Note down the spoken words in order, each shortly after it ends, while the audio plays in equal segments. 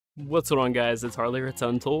What's going on, guys? It's Harley, it's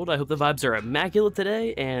Untold. I hope the vibes are immaculate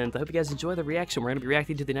today, and I hope you guys enjoy the reaction. We're going to be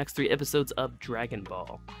reacting to the next 3 episodes of Dragon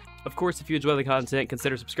Ball. Of course, if you enjoy the content,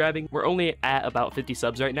 consider subscribing. We're only at about 50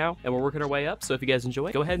 subs right now, and we're working our way up, so if you guys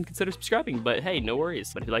enjoy, go ahead and consider subscribing. But hey, no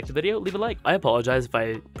worries. But if you liked the video, leave a like. I apologize if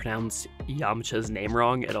I pronounced Yamcha's name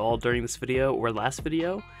wrong at all during this video or last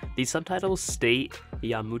video. The subtitles state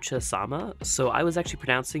Yamcha-sama, so I was actually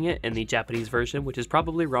pronouncing it in the Japanese version, which is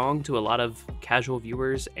probably wrong to a lot of casual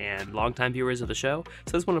viewers and longtime viewers of the show, so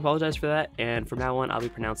I just want to apologize for that, and from now on, I'll be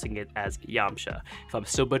pronouncing it as Yamcha. If I'm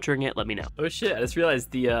still butchering it, let me know. Oh shit, I just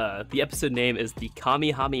realized the episode name is the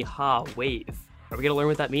Kamehameha Wave. Are we gonna learn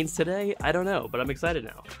what that means today? I don't know, but I'm excited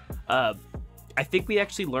now. I think we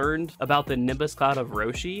actually learned about the Nimbus Cloud of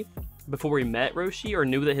Roshi before we met Roshi, or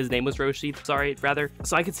knew that his name was Roshi, sorry, rather.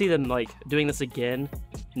 So I could see them, like, doing this again,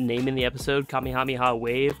 naming the episode Kamehameha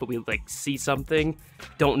Wave, but we, like, see something,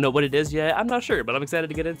 don't know what it is yet. I'm not sure, but I'm excited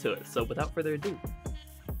to get into it. So without further ado,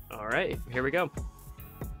 all right, here we go.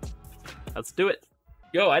 Let's do it.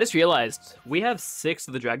 Yo, I just realized we have 6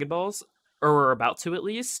 of the Dragon Balls, or we're about to at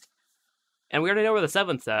least, and we already know where the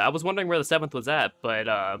 7th's at. I was wondering where the 7th was at, but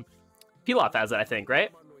Pilaf has it, I think,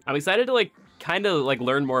 right? I'm excited to, like, kind of, like,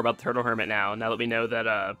 learn more about the Turtle Hermit now that we know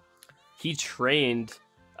that he trained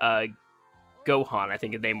Gohan, I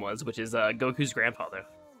think his name was, which is Goku's grandfather.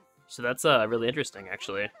 So that's really interesting,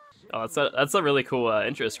 actually. Oh, that's a really cool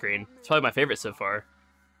intro screen. It's probably my favorite so far.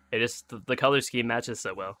 It just, the color scheme matches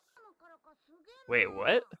so well. Wait,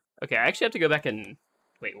 what? Okay, I actually have to go back and...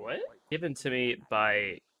 Wait, what? Given to me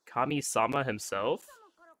by Kami-sama himself?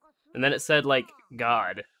 And then it said, like,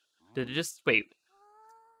 God. Did it just... Wait.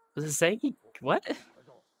 Was it saying he... What?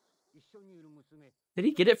 Did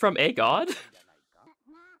he get it from a god?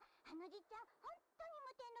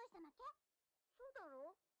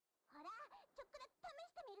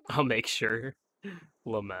 I'll make sure.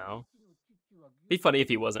 Lamau. Be funny if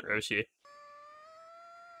he wasn't Roshi.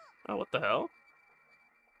 Oh, what the hell?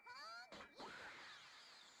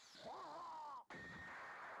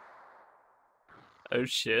 Oh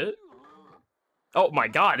shit. Oh my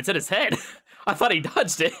god, it's in his head! I thought he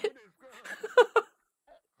dodged it!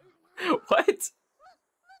 What?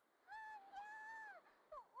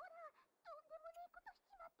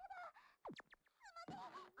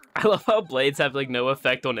 I love how blades have, like, no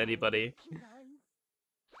effect on anybody.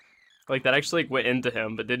 Like, that actually, like, went into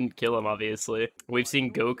him, but didn't kill him, obviously. We've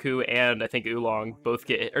seen Goku and, I think, Oolong both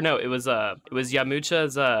get hit. Or no, it was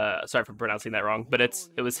Yamcha's, sorry for pronouncing that wrong, but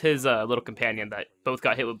it was his, little companion that both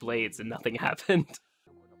got hit with blades and nothing happened.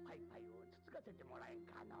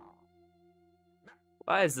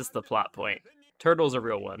 Why is this the plot point? Turtle's a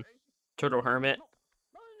real one. Turtle Hermit.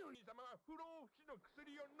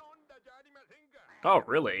 Oh,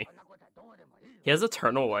 really? He has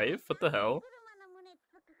eternal life? What the hell?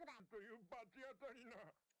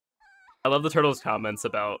 I love the turtle's comments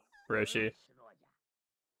about Roshi.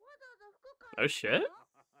 Oh shit?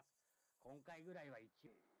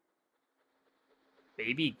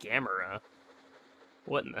 Baby Gamera.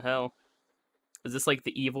 What in the hell? Is this like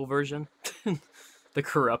the evil version? The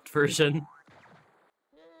corrupt version?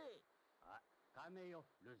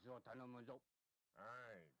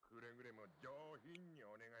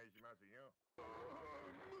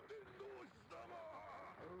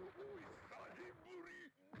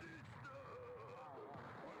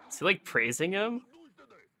 Is he like praising him?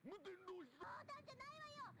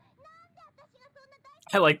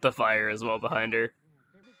 I like the fire as well behind her.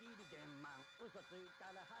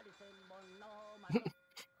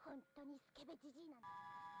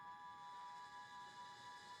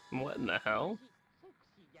 What in the hell?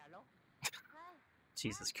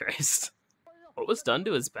 Jesus Christ. What was done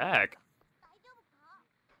to his back?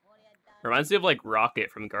 Reminds me of, like,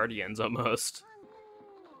 Rocket from Guardians, almost.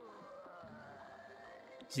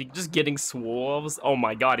 Is he just getting swole? Oh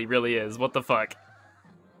my god, he really is. What the fuck?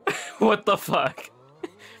 What the fuck?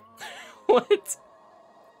 What?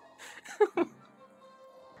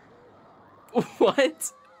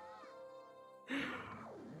 What?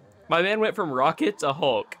 My man went from Rocket to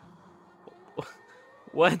Hulk.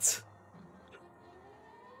 What?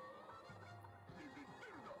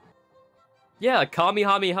 Yeah,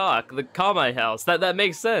 Kamehameha, the Kami house. That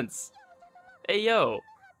makes sense. Hey, yo.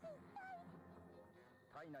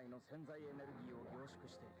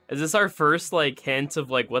 Is this our first, like, hint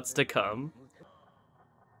of, like, what's to come?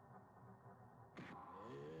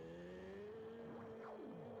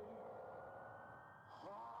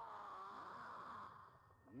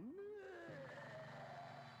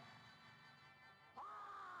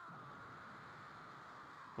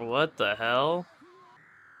 What the hell?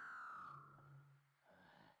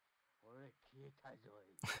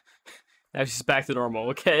 Now she's back to normal,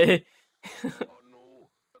 okay?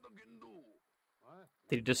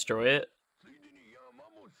 Did he destroy it?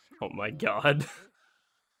 Oh my god.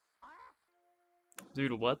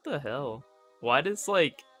 Dude, what the hell? Why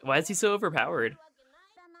is he so overpowered?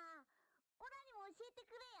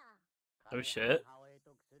 Oh shit.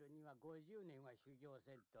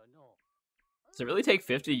 Does it really take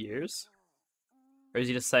 50 years? Or is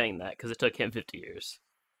he just saying that because it took him 50 years?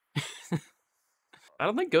 I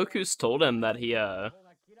don't think Goku's told him that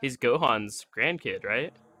he's Gohan's grandkid,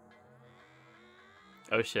 right?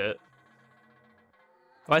 Oh shit.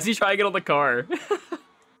 Why is he trying to get on the car?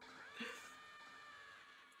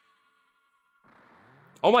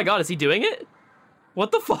 Oh my god, is he doing it?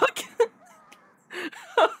 What the fuck?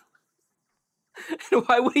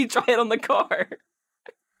 Why would he try it on the car?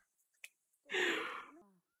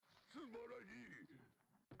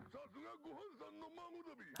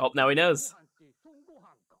 Oh, now he knows.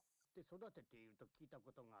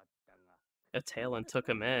 A Talon took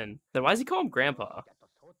him in. Then why does he call him Grandpa?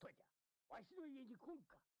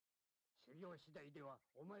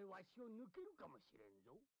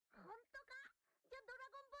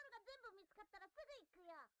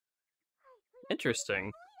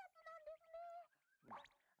 Interesting.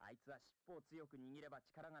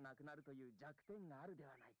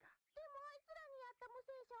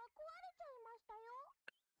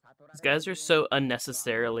 These guys are so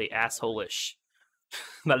unnecessarily asshole-ish.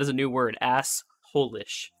 That is a new word,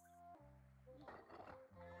 asshole-ish.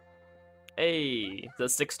 Hey, the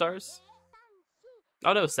 6 stars?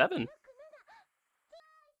 Oh no, 7.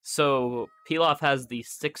 So, Pilaf has the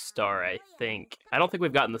 6 star, I think. I don't think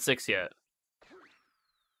we've gotten the 6 yet.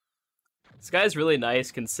 This guy's really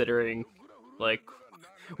nice considering, like,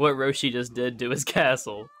 what Roshi just did to his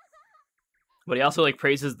castle. But he also, like,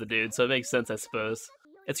 praises the dude, so it makes sense, I suppose.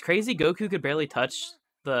 It's crazy Goku could barely touch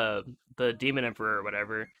the Demon Emperor or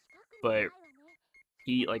whatever, but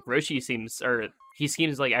he, like, Roshi seems, or he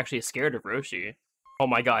seems, like, actually scared of Roshi. Oh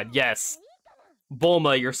my god, yes!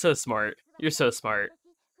 Bulma, you're so smart. You're so smart.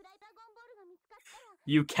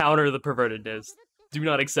 You counter the pervertedness. Do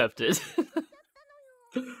not accept it.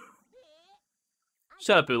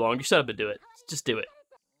 Shut up, Oolong. You shut up and do it. Just do it.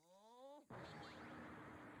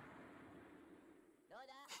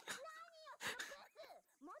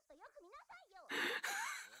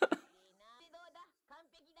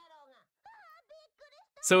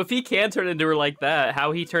 So if he can turn into her like that,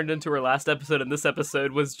 how he turned into her last episode and this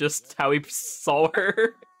episode was just how he saw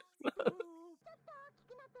her.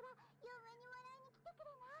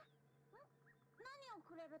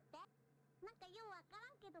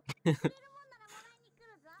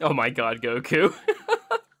 Oh my god, Goku.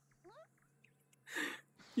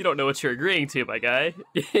 You don't know what you're agreeing to, my guy.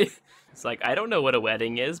 It's like, I don't know what a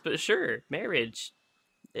wedding is, but sure, marriage.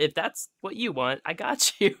 If that's what you want, I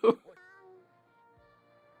got you.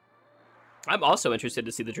 I'm also interested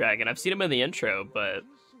to see the dragon. I've seen him in the intro, but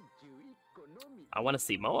I want to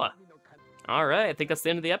see Moa. Alright, I think that's the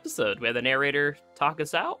end of the episode. We had the narrator talk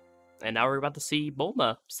us out, and now we're about to see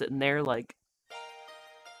Bulma sitting there like...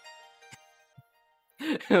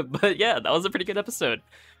 But yeah, that was a pretty good episode.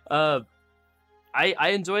 I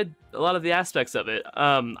enjoyed a lot of the aspects of it.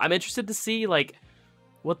 I'm interested to see, like,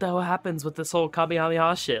 what the hell happens with this whole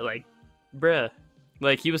Kamehameha shit. Like, bruh.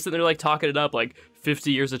 Like, he was sitting there, like, talking it up, like,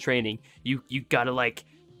 50 years of training. You gotta, like,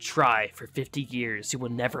 try for 50 years. You will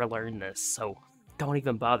never learn this, so don't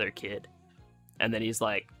even bother, kid. And then he's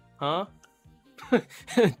like, huh?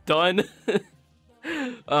 Done?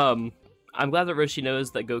 I'm glad that Roshi knows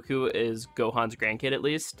that Goku is Gohan's grandkid, at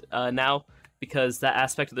least, now, because that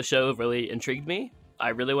aspect of the show really intrigued me. I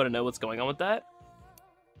really want to know what's going on with that.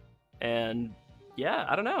 And... yeah,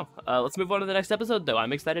 I don't know. Let's move on to the next episode, though.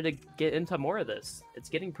 I'm excited to get into more of this. It's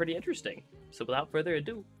getting pretty interesting. So without further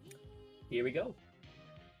ado, here we go.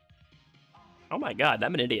 Oh my god,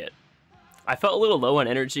 I'm an idiot. I felt a little low on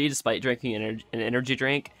energy despite drinking an energy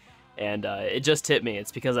drink, and it just hit me.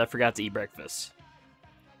 It's because I forgot to eat breakfast.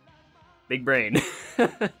 Big brain.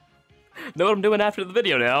 Know what I'm doing after the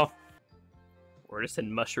video now. We're just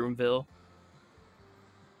in Mushroomville.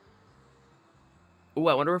 Ooh,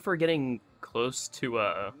 I wonder if we're getting close to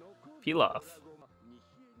Pilaf.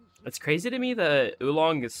 It's crazy to me that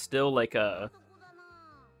Oolong is still like a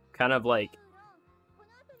kind of like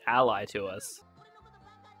ally to us.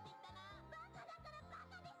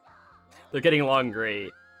 They're getting along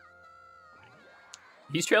great.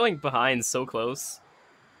 He's trailing behind so close.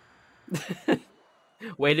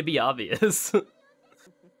 Way to be obvious.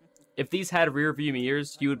 If these had rear view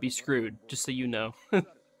mirrors, you would be screwed, just so you know.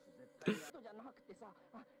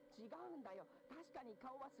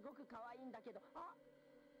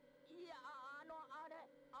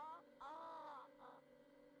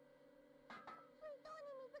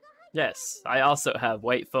 Yes, I also have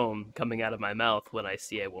white foam coming out of my mouth when I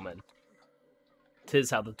see a woman.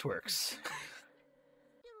 'Tis how this works.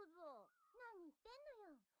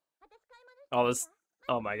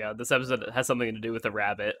 Oh my god, this episode has something to do with a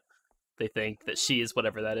rabbit. They think that she is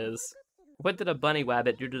whatever that is. What did a bunny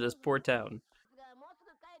wabbit do to this poor town?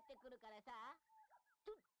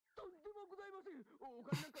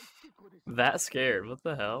 That scared, what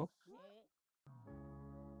the hell?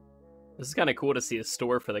 This is kind of cool to see a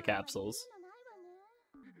store for the capsules.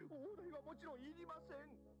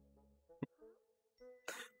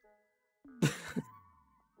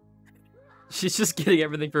 She's just getting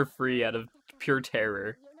everything for free out of pure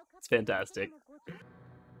terror. It's fantastic.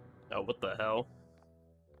 Oh, what the hell?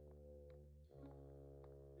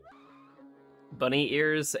 Bunny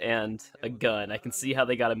ears and a gun. I can see how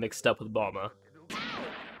they got it mixed up with Bulma.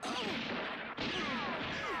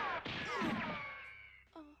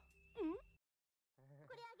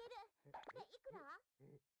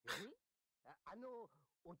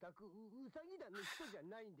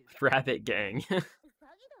 Rabbit gang.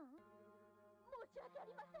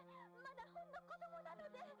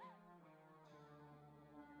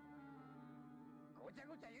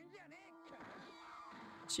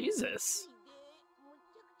 Jesus.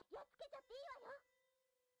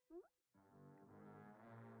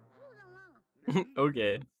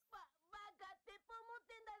 Okay.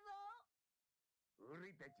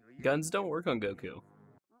 Guns don't work on Goku.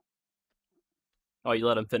 Oh, you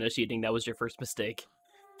let him finish eating. That was your first mistake.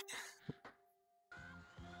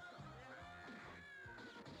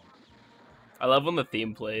 I love when the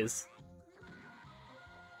theme plays.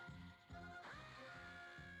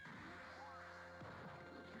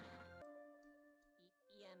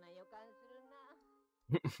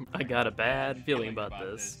 I got a bad feeling about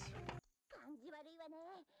this.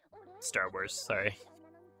 Star Wars, sorry.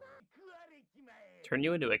 Turn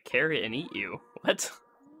you into a carrot and eat you. What?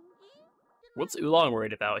 What's Oolong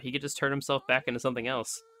worried about? He could just turn himself back into something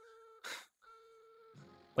else.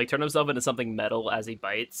 Like, turn himself into something metal as he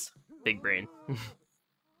bites. Big brain.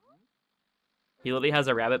 He literally has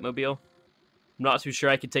a rabbit mobile. I'm not too sure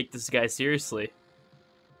I could take this guy seriously.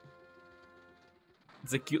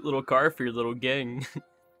 It's a cute little car for your little gang.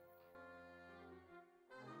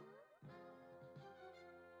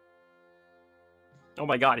 Oh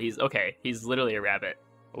my god, he's literally a rabbit.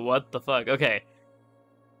 What the fuck? Okay.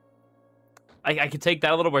 I could take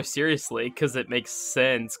that a little more seriously, because it makes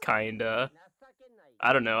sense, kinda.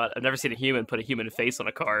 I don't know, I've never seen a human put a human face on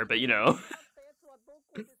a car, but you know.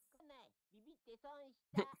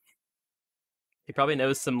 He probably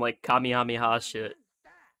knows some, like, Kamehameha shit.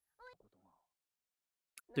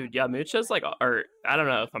 Dude, Yamcha's like, or, I don't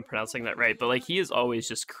know if I'm pronouncing that right, but like, he is always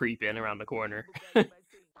just creeping around the corner. The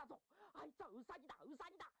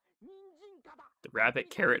rabbit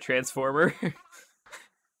carrot transformer.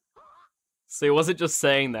 So he wasn't just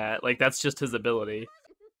saying that, like, that's just his ability.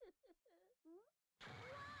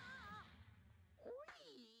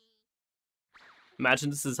 Imagine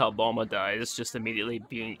this is how Bulma dies, just immediately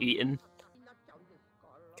being eaten.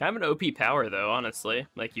 Kind of an OP power, though, honestly.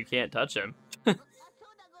 Like, you can't touch him.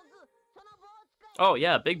 Oh,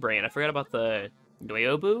 yeah, Big Brain. I forgot about the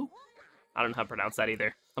Nueobu? I don't know how to pronounce that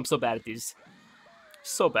either. I'm so bad at these.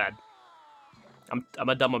 So bad. I'm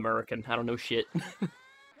a dumb American. I don't know shit.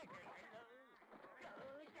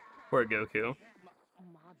 Poor Goku.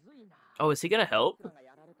 Oh, is he gonna help?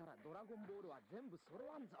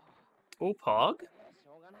 Oh, Pog?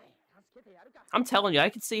 I'm telling you, I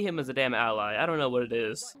could see him as a damn ally. I don't know what it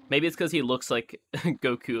is. Maybe it's because he looks like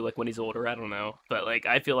Goku, like, when he's older. I don't know. But, like,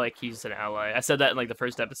 I feel like he's an ally. I said that in, like, the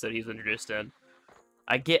first episode he was introduced in.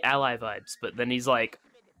 I get ally vibes, but then he's like,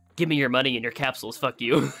 give me your money and your capsules, fuck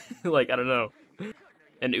you. Like, I don't know.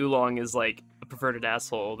 And Oolong is, like, a perverted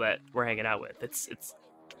asshole that we're hanging out with.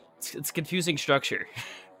 It's confusing structure.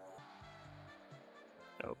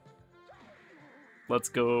 Oh. Let's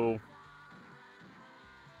go.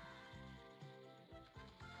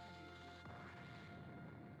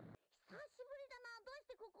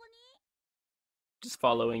 Just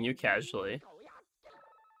following you casually.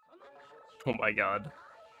 Oh my god.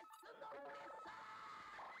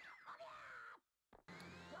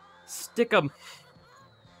 Stick 'em!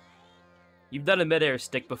 You've done a mid-air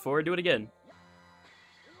stick before, do it again.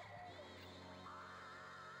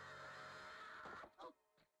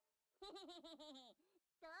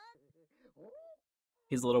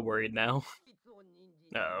 He's a little worried now.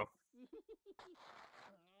 Uh-oh.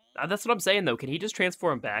 That's what I'm saying, though. Can he just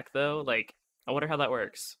transform back, though? Like, I wonder how that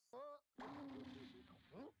works.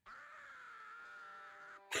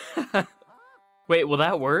 Wait, will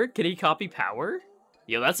that work? Can he copy power?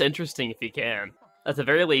 Yo, that's interesting if he can. At the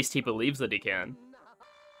very least, he believes that he can.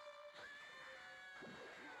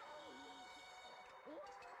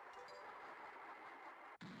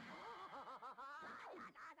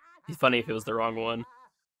 It'd be funny if it was the wrong one.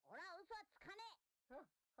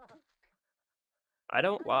 I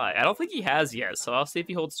don't lie. I don't think he has yet, so I'll see if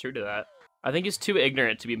he holds true to that. I think he's too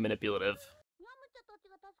ignorant to be manipulative.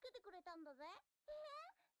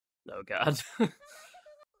 Oh god.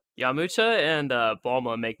 Yamcha and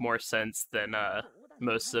Bulma make more sense than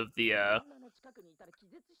most of the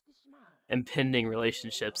impending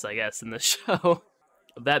relationships, I guess, in this show.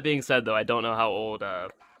 That being said, though, I don't know how old...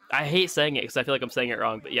 I hate saying it because I feel like I'm saying it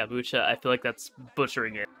wrong, but Yamcha, I feel like that's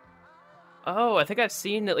butchering it. Oh, I think I've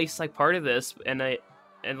seen at least like part of this and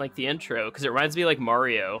like the intro, because it reminds me of, like,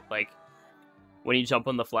 Mario, like when you jump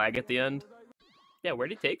on the flag at the end. Yeah,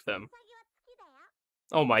 where'd he take them?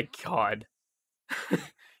 Oh my god.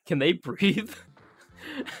 Can they breathe?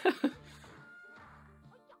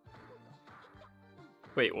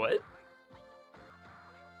 Wait, what?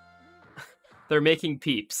 They're making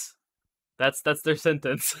peeps. That's their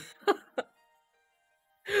sentence.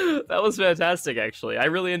 That was fantastic, actually. I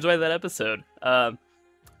really enjoyed that episode.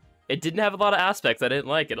 It didn't have a lot of aspects I didn't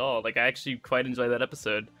like at all. Like, I actually quite enjoyed that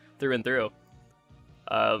episode through and through.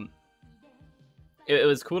 It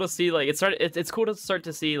was cool to see, like, it's cool to start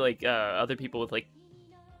to see, like, other people with, like,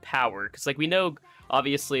 power. Because, like, we know,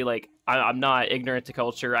 obviously, like, I'm not ignorant to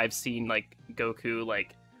culture. I've seen, like, Goku,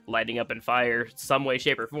 like, lighting up in fire some way,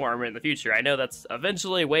 shape, or form in the future. I know that's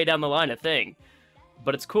eventually way down the line a thing.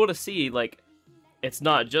 But it's cool to see, like, it's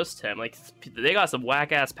not just him. Like, they got some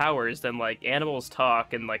whack-ass powers, and, like, animals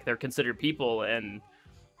talk, and, like, they're considered people, and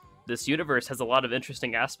this universe has a lot of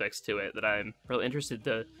interesting aspects to it that I'm really interested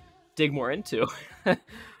to dig more into.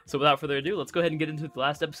 So without further ado, let's go ahead and get into the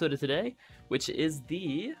last episode of today, which is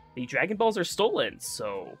the Dragon Balls are stolen.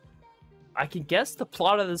 So I can guess the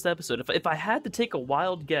plot of this episode. If I had to take a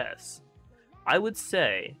wild guess, I would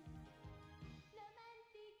say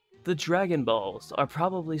the Dragon Balls are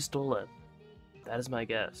probably stolen. That is my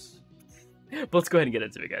guess. But let's go ahead and get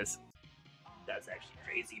into it, guys. That's actually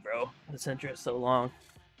crazy, bro. This intro is so long.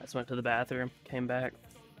 I just went to the bathroom, came back.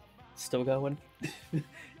 Still going.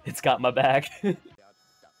 It's got my back.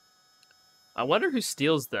 I wonder who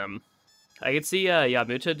steals them. I could see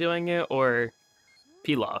Yamcha doing it, or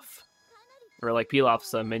Pilaf. Or like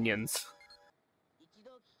Pilaf's minions.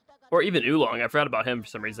 Or even Oolong. I forgot about him for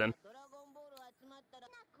some reason.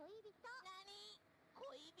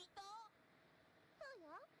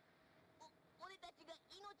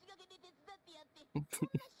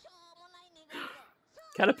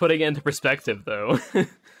 Kind of putting it into perspective, though.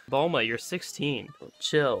 Bulma, you're 16.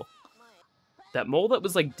 Chill. That mole that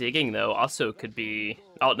was, like, digging, though, also could be...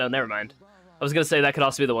 Oh, no, never mind. I was gonna say that could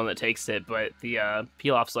also be the one that takes it, but the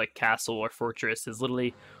Pilaf's, like, castle or fortress is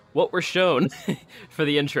literally what we're shown for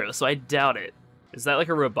the intro, so I doubt it. Is that, like,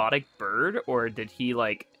 a robotic bird, or did he,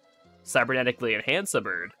 like, cybernetically enhance a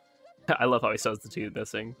bird? I love how he saws the tooth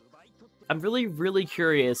missing. I'm really, really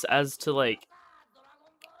curious as to, like,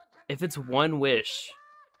 if it's one wish,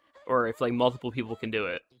 or if, like, multiple people can do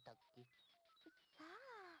it.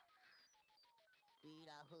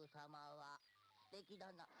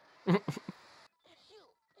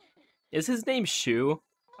 Is his name Shu?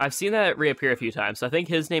 I've seen that reappear a few times, so I think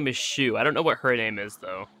his name is Shu. I don't know what her name is,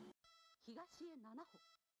 though.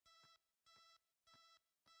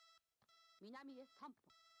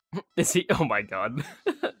 Is he? Oh my god.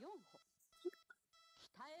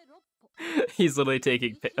 He's literally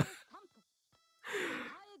taking...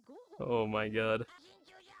 Oh my god.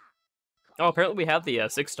 Oh, apparently we have the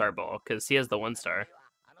 6-star ball, because he has the 1-star.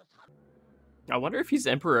 I wonder if he's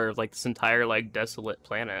emperor of, like, this entire, like, desolate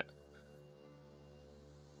planet.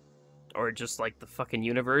 Or just, like, the fucking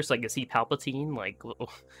universe. Like, is he Palpatine? Like,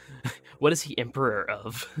 what is he emperor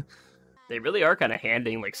of? They really are kind of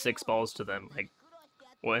handing, like, 6 balls to them, like,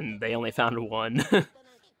 when they only found 1.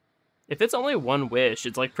 If it's only 1 wish,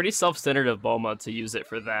 it's, like, pretty self-centered of Bulma to use it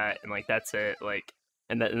for that, and, like, that's it, like,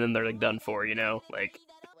 and then they're, like, done for, you know? Like...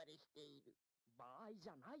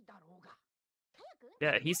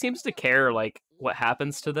 Yeah, he seems to care, like, what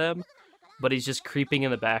happens to them, but he's just creeping in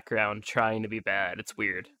the background, trying to be bad. It's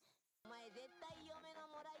weird.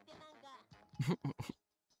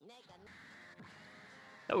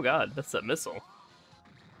 Oh god, that's a missile.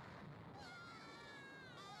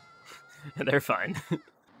 They're fine.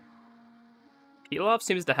 Pilaf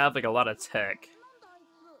seems to have, like, a lot of tech.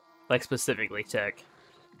 Like, specifically tech.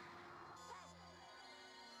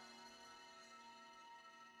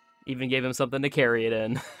 Even gave him something to carry it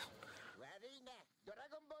in.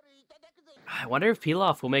 I wonder if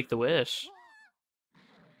Pilaf will make the wish.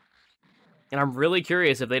 And I'm really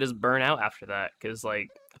curious if they just burn out after that, because, like,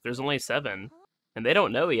 if there's only 7, and they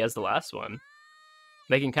don't know he has the last one,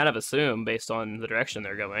 they can kind of assume based on the direction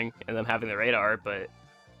they're going, and them having the radar, but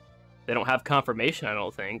they don't have confirmation, I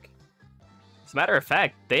don't think. As a matter of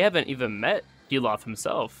fact, they haven't even met Pilaf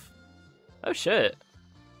himself. Oh shit.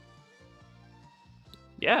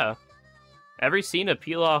 Yeah. Every scene of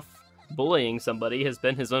Pilaf bullying somebody has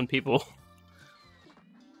been his own people.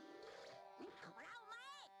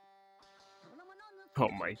 Oh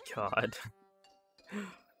my god.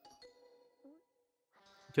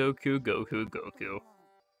 Goku, Goku, Goku.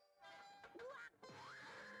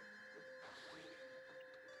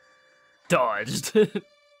 Dodged.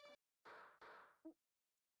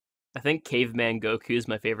 I think Caveman Goku is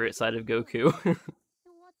my favorite side of Goku.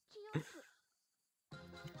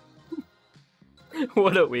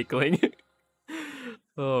 What a weakling.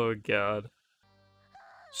 Oh god.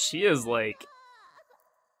 She is like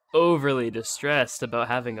overly distressed about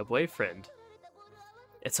having a boyfriend.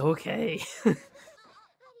 It's okay.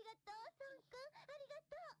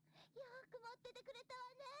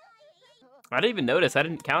 I didn't even notice, I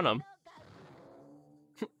didn't count them.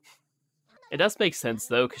 It does make sense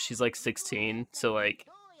though, because she's like 16, so like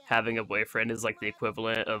having a boyfriend is like the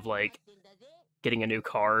equivalent of like getting a new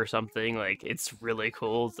car or something. Like, it's really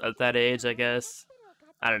cool at that age, I guess.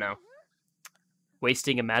 I don't know.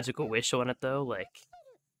 Wasting a magical wish on it though, like,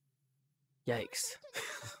 yikes.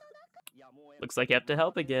 Looks like you have to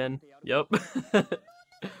help again. Yup.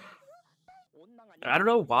 I don't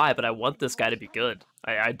know why, but I want this guy to be good.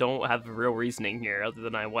 I don't have a real reasoning here other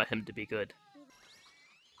than I want him to be good.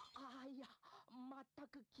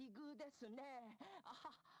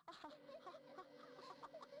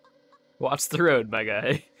 Watch the road, my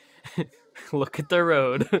guy. Look at the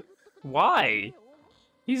road. Why?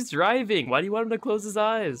 He's driving. Why do you want him to close his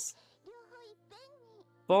eyes?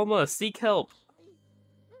 Bulma, seek help.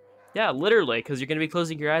 Yeah, literally, because you're going to be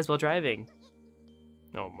closing your eyes while driving.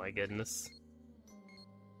 Oh my goodness.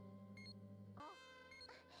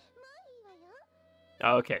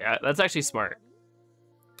 Okay, that's actually smart.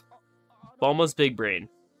 Bulma's big brain.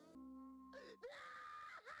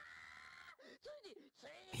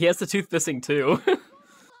 He has the tooth missing too.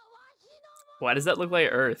 Why does that look like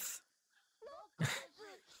Earth?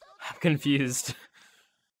 I'm confused.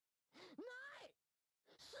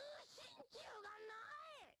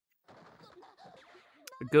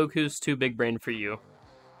 Goku's too big brain for you.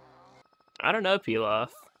 I don't know, Pilaf.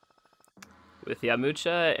 With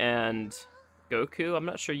Yamcha and Goku, I'm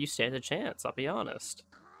not sure you stand a chance, I'll be honest.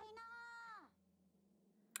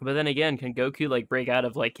 But then again, can Goku like break out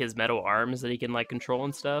of like his metal arms that he can like control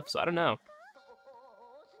and stuff? So I don't know.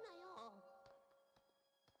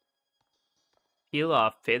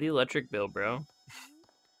 Pilaf, pay the electric bill, bro.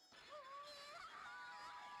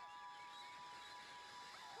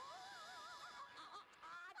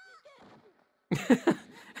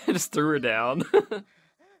 I just threw her down.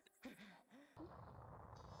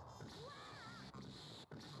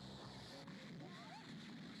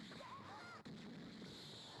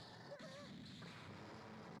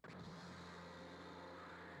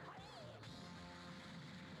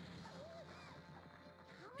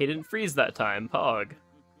 He didn't freeze that time, Pog.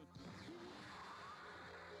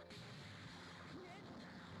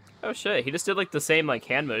 Oh shit, he just did like the same like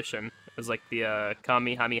hand motion as like the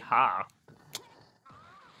Kamehameha.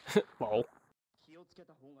 Lol.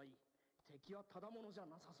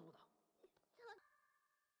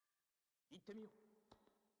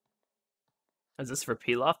 Is this for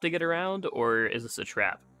Pilaf to get around, or is this a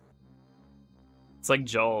trap? It's like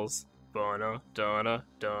Jaws. Donna, Donna,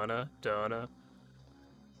 Donna, Donna.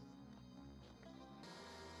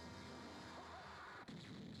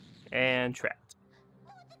 And trapped.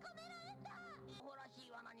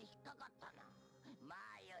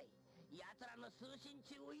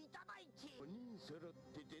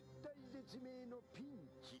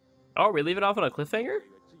 Oh, we leave it off on a cliffhanger?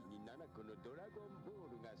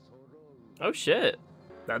 Oh shit.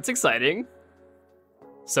 That's exciting.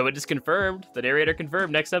 So it just confirmed, the narrator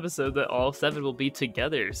confirmed next episode that all 7 will be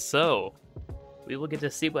together. So we will get to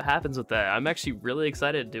see what happens with that. I'm actually really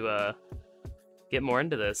excited to get more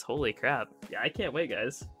into this. Holy crap. Yeah, I can't wait,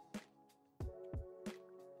 guys.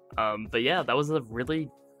 But yeah, that was a really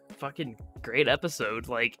fucking great episode.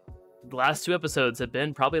 Like, the last 2 episodes have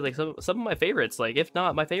been probably like some of my favorites, like if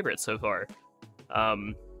not my favorites so far.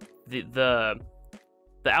 The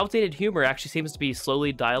outdated humor actually seems to be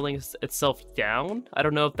slowly dialing itself down. I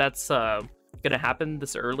don't know if that's gonna happen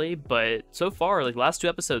this early, but so far, like, last 2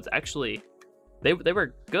 episodes actually they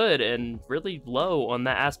were good and really low on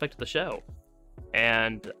that aspect of the show.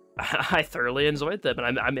 And I thoroughly enjoyed them,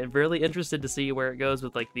 and I'm really interested to see where it goes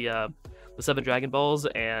with like the 7 Dragon Balls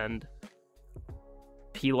and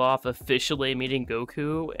Pilaf officially meeting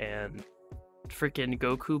Goku and freaking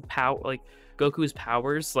Goku's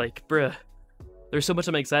powers. Like, bruh, there's so much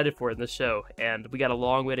I'm excited for in this show, and we got a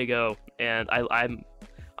long way to go. And I'm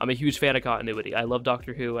a huge fan of continuity. I love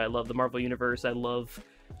Doctor Who. I love the Marvel Universe. I love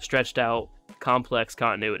stretched out, complex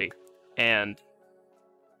continuity. And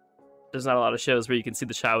there's not a lot of shows where you can see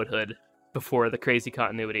the childhood before the crazy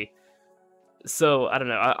continuity. So, I don't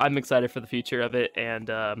know. I'm excited for the future of it. And,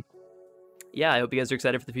 yeah, I hope you guys are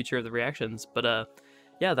excited for the future of the reactions. But,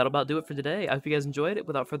 yeah, that'll about do it for today. I hope you guys enjoyed it.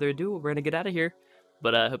 Without further ado, we're going to get out of here.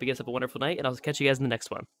 But I hope you guys have a wonderful night, and I'll catch you guys in the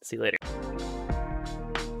next one. See you later.